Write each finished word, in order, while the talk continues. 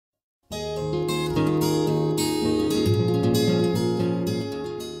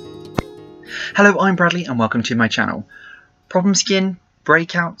Hello, I'm Bradley and welcome to my channel. Problem skin,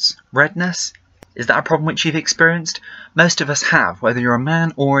 breakouts, redness, is that a problem which you've experienced? Most of us have, whether you're a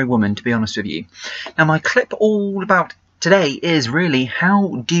man or a woman, to be honest with you. Now my clip all about today is really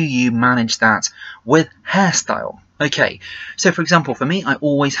how do you manage that with hairstyle? Okay, so for example, for me, I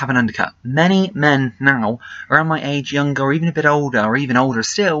always have an undercut. Many men now, around my age, younger, or even a bit older, or even older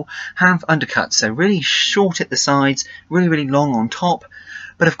still, have undercuts. So really short at the sides, really, really long on top.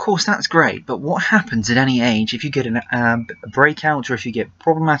 But of course that's great, but what happens at any age if you get a breakout, or if you get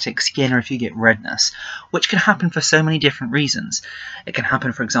problematic skin, or if you get redness, which can happen for so many different reasons. It can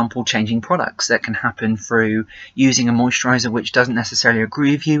happen, for example, changing products. That can happen through using a moisturiser which doesn't necessarily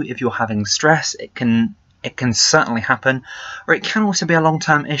agree with you. If you're having stress, it can certainly happen, or it can also be a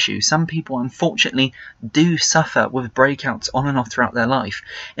long-term issue. Some people unfortunately do suffer with breakouts on and off throughout their life,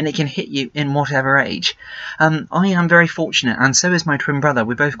 and it can hit you in whatever age. I am very fortunate, and so is my twin brother.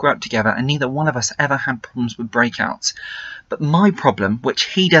 We both grew up together and neither one of us ever had problems with breakouts. But my problem, which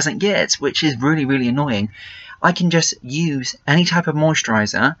he doesn't get, which is really, really annoying, I can just use any type of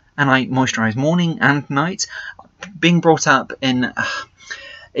moisturiser, and I moisturise morning and night. Being brought up in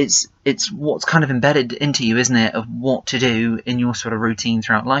it's what's kind of embedded into you, isn't it, of what to do in your sort of routine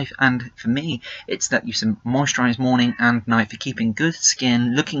throughout life. And for me, it's that you moisturise morning and night for keeping good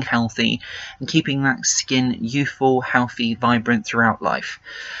skin, looking healthy, and keeping that skin youthful, healthy, vibrant throughout life.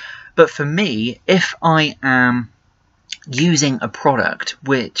 But for me, if I am using a product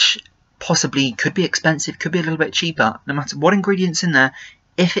which possibly could be expensive, could be a little bit cheaper, no matter what ingredients in there,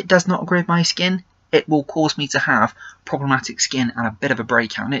 if it does not agree with my skin, it will cause me to have problematic skin and a bit of a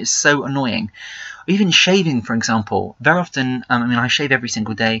breakout, and it is so annoying. Even shaving, for example, very often, I shave every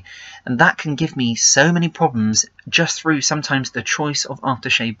single day, and that can give me so many problems just through sometimes the choice of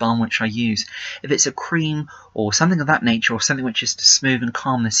aftershave balm which I use. If it's a cream or something of that nature, or something which is to smooth and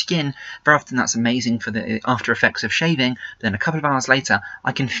calm the skin, very often that's amazing for the after effects of shaving. Then a couple of hours later,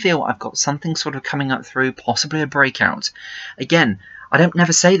 I can feel I've got something sort of coming up through, possibly a breakout. Again, I don't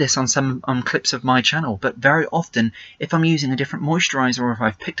never say this on some clips of my channel, but very often if I'm using a different moisturiser, or if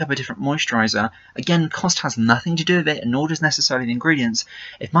I've picked up a different moisturiser, again, cost has nothing to do with it, and nor does necessarily the ingredients.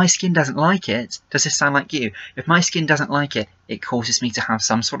 If my skin doesn't like it, does this sound like you? If my skin doesn't like it, it causes me to have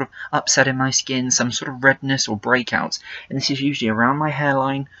some sort of upset in my skin, some sort of redness or breakout, and this is usually around my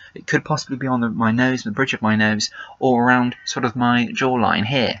hairline. It could possibly be on my nose, the bridge of my nose, or around sort of my jawline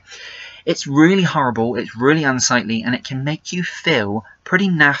here. It's really horrible, it's really unsightly, and it can make you feel pretty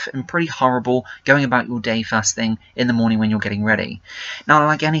naff and pretty horrible going about your day first thing in the morning when you're getting ready. Now,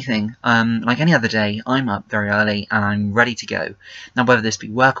 like anything, like any other day, I'm up very early and I'm ready to go. Now, whether this be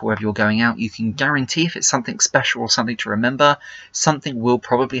work or whether you're going out, you can guarantee if it's something special or something to remember, something will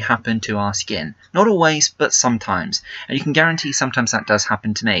probably happen to our skin. Not always, but sometimes. And you can guarantee sometimes that does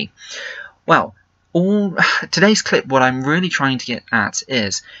happen to me. Well, today's clip, what I'm really trying to get at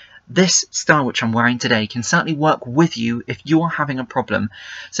is this style which I'm wearing today can certainly work with you if you are having a problem.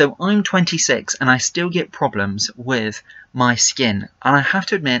 So I'm 26 and I still get problems with my skin, and I have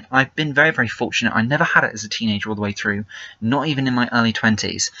to admit I've been very, very fortunate. I never had it as a teenager all the way through, not even in my early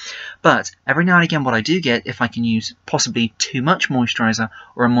 20s. But every now and again what I do get, if I can use possibly too much moisturiser,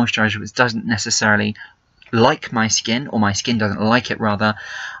 or a moisturiser which doesn't necessarily like my skin, or my skin doesn't like it rather,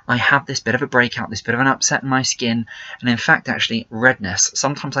 I have this bit of a breakout, this bit of an upset in my skin, and in fact actually redness.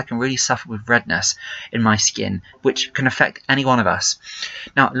 Sometimes I can really suffer with redness in my skin, which can affect any one of us.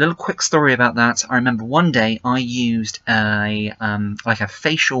 Now, a little quick story about that. I remember one day I used like a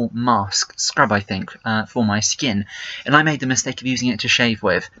facial mask, scrub I think, for my skin, and I made the mistake of using it to shave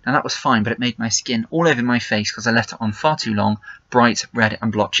with. Now that was fine, but it made my skin all over my face because I left it on far too long, bright red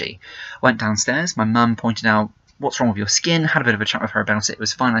and blotchy. Went downstairs, my mum pointed out, "What's wrong with your skin?" Had a bit of a chat with her about it. It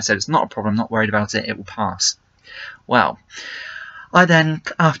was fine. I said, "It's not a problem, not worried about it, it will pass." Well, I then,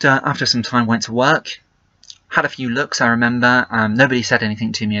 after some time, went to work, had a few looks, I remember. Nobody said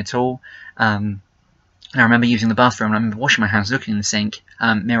anything to me at all. And I remember using the bathroom, and I remember washing my hands, looking in the sink,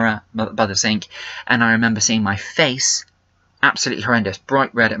 mirror by the sink, and I remember seeing my face absolutely horrendous,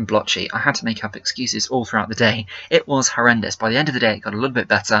 bright red and blotchy. I had to make up excuses all throughout the day. It was horrendous. By the end of the day, it got a little bit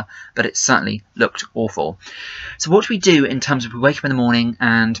better, but it certainly looked awful. So what do we do in terms of we wake up in the morning,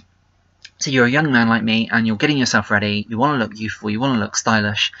 and so you're a young man like me, and you're getting yourself ready, you want to look youthful, you want to look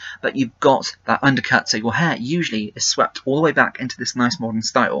stylish, but you've got that undercut, so your hair usually is swept all the way back into this nice modern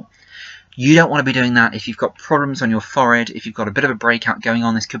style. You don't want to be doing that if you've got problems on your forehead, if you've got a bit of a breakout going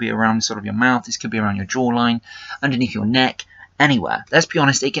on. This could be around sort of your mouth, this could be around your jawline, underneath your neck, anywhere. Let's be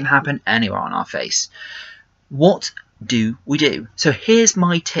honest, it can happen anywhere on our face. What do we do? So here's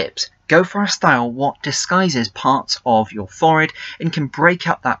my tips. Go for a style what disguises parts of your forehead and can break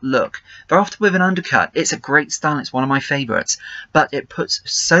up that look. Very often with an undercut, it's a great style, it's one of my favourites, but it puts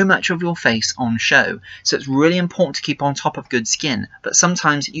so much of your face on show. So it's really important to keep on top of good skin, but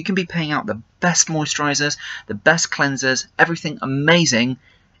sometimes you can be paying out the best moisturisers, the best cleansers, everything amazing,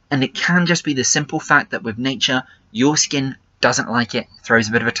 and it can just be the simple fact that with nature, your skin doesn't like it, throws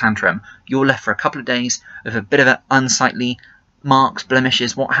a bit of a tantrum. You're left for a couple of days with a bit of an unsightly marks,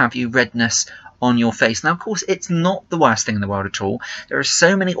 blemishes, what have you, redness on your face. Now, of course, it's not the worst thing in the world at all. There are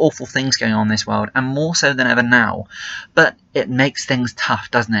so many awful things going on in this world, and more so than ever now. But it makes things tough,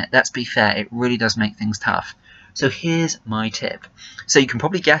 doesn't it? Let's be fair, it really does make things tough. So here's my tip. So you can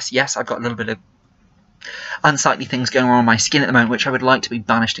probably guess, yes, I've got a little bit of unsightly things going on my skin at the moment, which I would like to be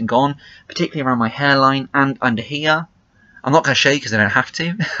banished and gone, particularly around my hairline and under here. I'm not going to show you because I don't have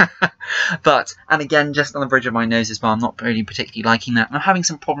to. But, and again, just on the bridge of my nose as well, I'm not really particularly liking that. And I'm having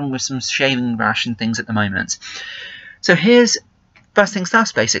some problem with some shaving rash and things at the moment. So here's first things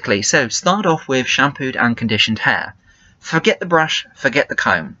first, basically. So start off with shampooed and conditioned hair. Forget the brush, forget the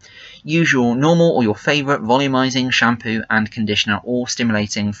comb. Use your normal or your favourite volumizing shampoo and conditioner, all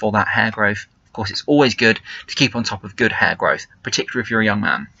stimulating for that hair growth. Of course, it's always good to keep on top of good hair growth, particularly if you're a young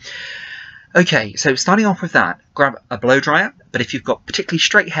man. Okay, so starting off with that, grab a blow dryer, but if you've got particularly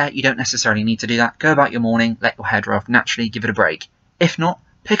straight hair, you don't necessarily need to do that. Go about your morning, let your hair dry off naturally, give it a break. If not,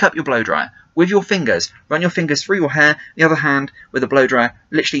 pick up your blow dryer. With your fingers, run your fingers through your hair, the other hand with a blow dryer,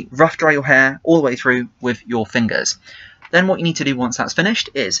 literally rough dry your hair all the way through with your fingers. Then what you need to do once that's finished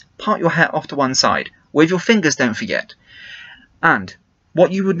is part your hair off to one side. With your fingers, don't forget. And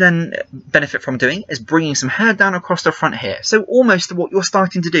what you would then benefit from doing is bringing some hair down across the front here. So almost what you're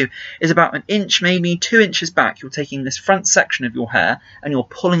starting to do is about an inch, maybe 2 inches back. You're taking this front section of your hair and you're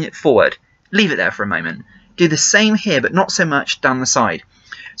pulling it forward. Leave it there for a moment. Do the same here, but not so much down the side.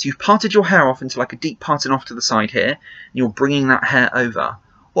 So you've parted your hair off into like a deep parting off to the side here, and you're bringing that hair over.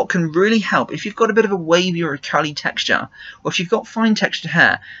 What can really help, if you've got a bit of a wavy or a curly texture, or if you've got fine textured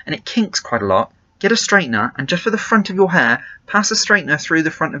hair and it kinks quite a lot, get a straightener, and just for the front of your hair, pass a straightener through the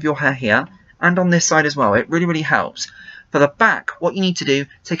front of your hair here, and on this side as well. It really, really helps. For the back, what you need to do,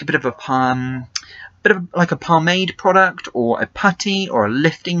 take a bit of like a pomade product, or a putty, or a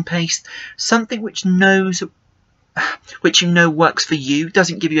lifting paste, something which you know works for you,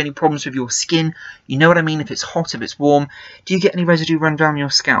 doesn't give you any problems with your skin. You know what I mean, if it's hot, if it's warm. Do you get any residue run down your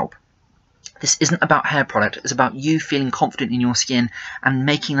scalp? This isn't about hair product, it's about you feeling confident in your skin and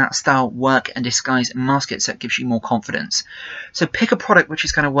making that style work and disguise and mask it so it gives you more confidence. So pick a product which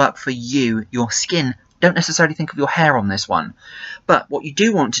is going to work for you, your skin. Don't necessarily think of your hair on this one. But what you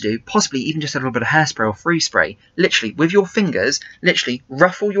do want to do, possibly even just a little bit of hairspray or free spray, literally with your fingers, literally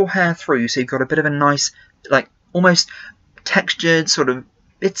ruffle your hair through so you've got a bit of a nice, like almost textured sort of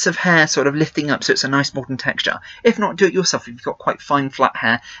bits of hair sort of lifting up so it's a nice modern texture. If not, do it yourself if you've got quite fine flat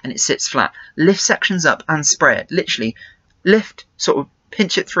hair and it sits flat. Lift sections up and spray it. Literally lift, sort of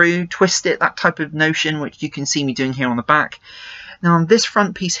pinch it through, twist it, that type of notion, which you can see me doing here on the back. Now on this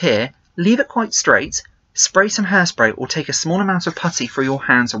front piece here, leave it quite straight, spray some hairspray or take a small amount of putty through your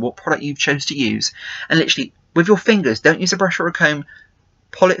hands or what product you've chose to use, and literally with your fingers, don't use a brush or a comb,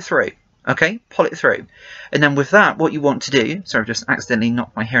 pull it through. Okay, pull it through. And then with that, what you want to do, sorry, I've just accidentally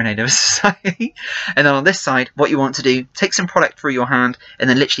knocked my hearing aid over society. And then on this side, what you want to do, take some product through your hand and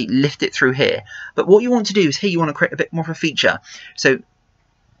then literally lift it through here. But what you want to do is here you want to create a bit more of a feature. So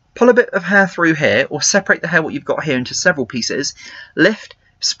pull a bit of hair through here, or separate the hair what you've got here into several pieces. Lift,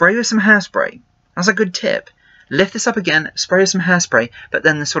 spray with some hairspray. That's a good tip. Lift this up again, spray with some hairspray, but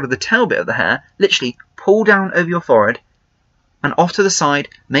then the sort of the tail bit of the hair, literally pull down over your forehead and off to the side,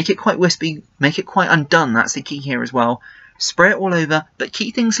 make it quite wispy, make it quite undone, that's the key here as well. Spray it all over, but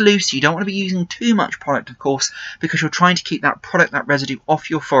keep things loose. You don't want to be using too much product, of course, because you're trying to keep that product, that residue off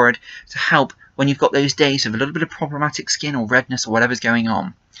your forehead to help when you've got those days of a little bit of problematic skin or redness or whatever's going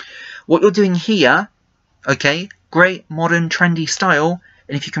on. What you're doing here, okay, great, modern, trendy style,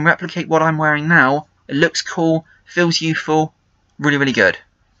 and if you can replicate what I'm wearing now, it looks cool, feels youthful, really, really good.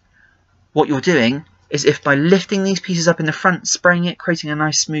 What you're doing is if by lifting these pieces up in the front, spraying it, creating a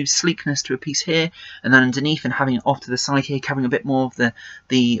nice smooth sleekness to a piece here, and then underneath and having it off to the side here, covering a bit more of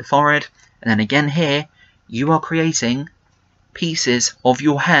the forehead, and then again here, you are creating pieces of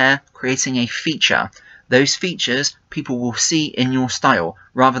your hair, creating a feature. Those features people will see in your style,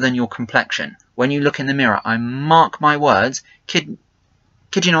 rather than your complexion. When you look in the mirror, I mark my words, kid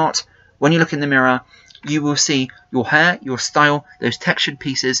you not, when you look in the mirror, you will see your hair, your style, those textured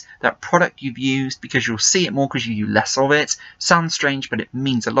pieces, that product you've used, because you'll see it more because you use less of it. Sounds strange, but it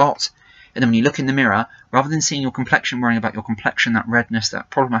means a lot. And then when you look in the mirror, rather than seeing your complexion, worrying about your complexion, that redness, that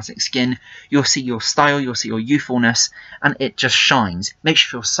problematic skin, you'll see your style, you'll see your youthfulness, and it just shines. Makes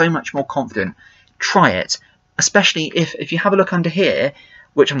you feel so much more confident. Try it, especially if you have a look under here,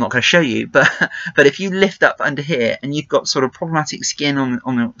 which I'm not going to show you, but if you lift up under here and you've got sort of problematic skin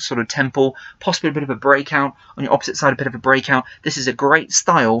on the sort of temple, possibly a bit of a breakout, on your opposite side a bit of a breakout, this is a great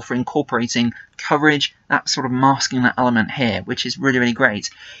style for incorporating coverage, that sort of masking that element here, which is really, really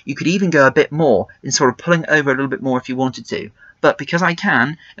great. You could even go a bit more in sort of pulling over a little bit more if you wanted to. But because I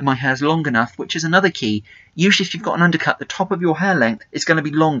can, and my hair's long enough, which is another key, usually if you've got an undercut, the top of your hair length is going to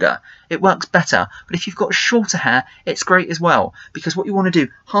be longer. It works better. But if you've got shorter hair, it's great as well. Because what you want to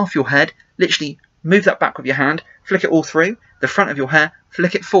do, half your head, literally move that back with your hand, flick it all through, the front of your hair,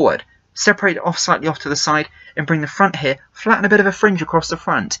 flick it forward. Separate it off slightly off to the side, and bring the front here, flatten a bit of a fringe across the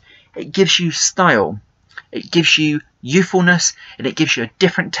front. It gives you style. It gives you youthfulness, and it gives you a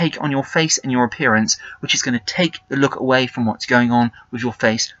different take on your face and your appearance, which is going to take the look away from what's going on with your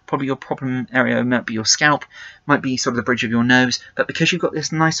face. Probably your problem area might be your scalp, might be sort of the bridge of your nose, but because you've got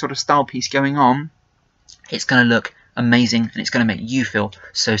this nice sort of style piece going on, it's going to look amazing, and it's going to make you feel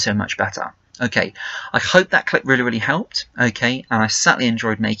so much better. Okay, I hope that clip really, really helped, okay, and I certainly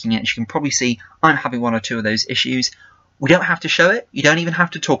enjoyed making it. As you can probably see, I'm having one or two of those issues. We don't have to show it, you don't even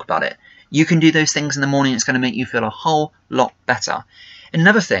have to talk about it. You can do those things in the morning, it's going to make you feel a whole lot better.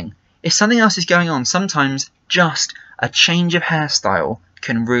 Another thing, if something else is going on, sometimes just a change of hairstyle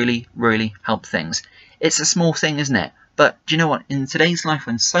can really, really help things. It's a small thing, isn't it? But do you know what? In today's life,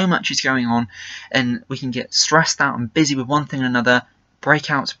 when so much is going on and we can get stressed out and busy with one thing or another,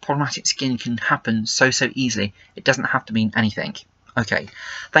 breakouts, problematic skin can happen so easily. It doesn't have to mean anything. Okay,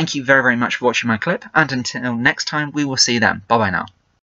 thank you very, very much for watching my clip, and until next time, we will see you then. Bye-bye now.